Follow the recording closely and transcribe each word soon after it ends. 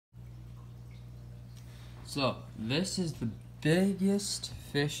So this is the biggest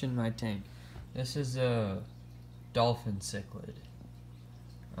fish in my tank. This is a dolphin cichlid.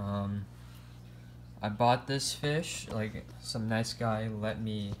 I bought this fish, like some nice guy let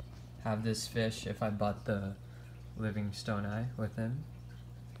me have this fish if I bought the living stone eye with him.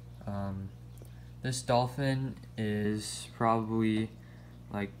 This dolphin is probably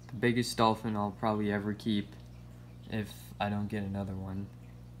like the biggest dolphin I'll probably ever keep if I don't get another one.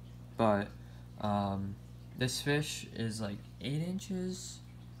 But this fish is like 8 inches,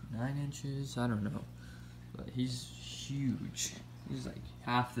 9 inches, I don't know. But he's huge. He's like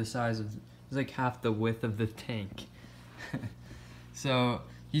half the size of, he's like half the width of the tank. So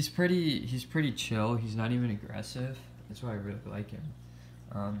he's pretty chill. He's not even aggressive. That's why I really like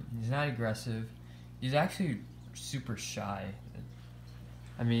him. He's not aggressive. He's actually super shy.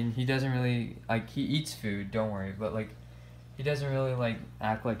 I mean, he doesn't really, like, he eats food, don't worry, but like, he doesn't really like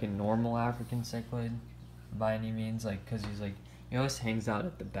act like a normal African cichlid by any means, like, cause he's like, he always hangs out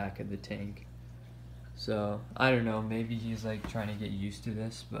at the back of the tank. So I don't know, maybe he's like trying to get used to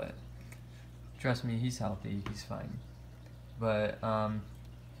this, but trust me, he's healthy, he's fine. But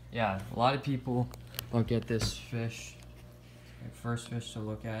yeah, a lot of people will get this fish, like first fish to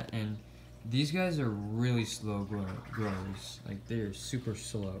look at, and these guys are really slow growers. Like, they're super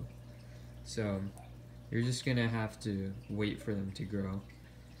slow. So you're just gonna have to wait for them to grow,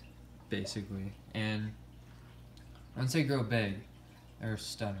 basically. And once they grow big, they're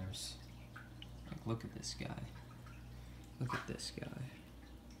stunners. Like, look at this guy. Look at this guy.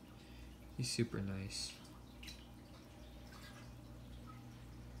 He's super nice.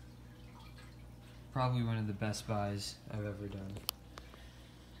 Probably one of the best buys I've ever done.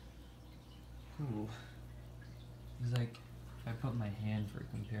 Ooh. He's like, if I put my hand for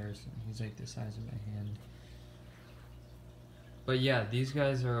comparison, he's like the size of my hand. But yeah, these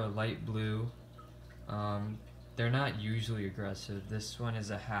guys are a light blue. They're not usually aggressive. This one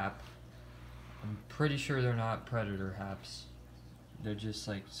is a hap. I'm pretty sure they're not predator haps. They're just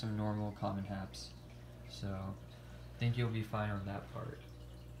like some normal common haps. So I think you'll be fine on that part.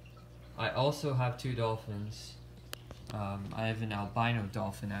 I also have 2 dolphins. I have an albino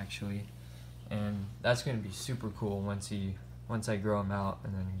dolphin actually, and that's gonna be super cool once I grow him out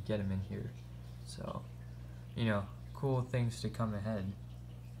and then get him in here. So, you know, cool things to come ahead.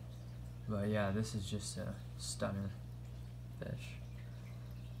 But yeah, this is just a stunner fish.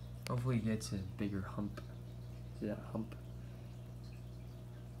 Hopefully he gets a bigger hump. See that hump?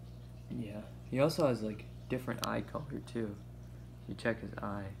 Yeah. He also has like different eye color too. You check his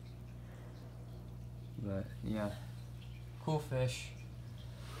eye. But yeah, cool fish.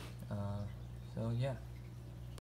 So yeah.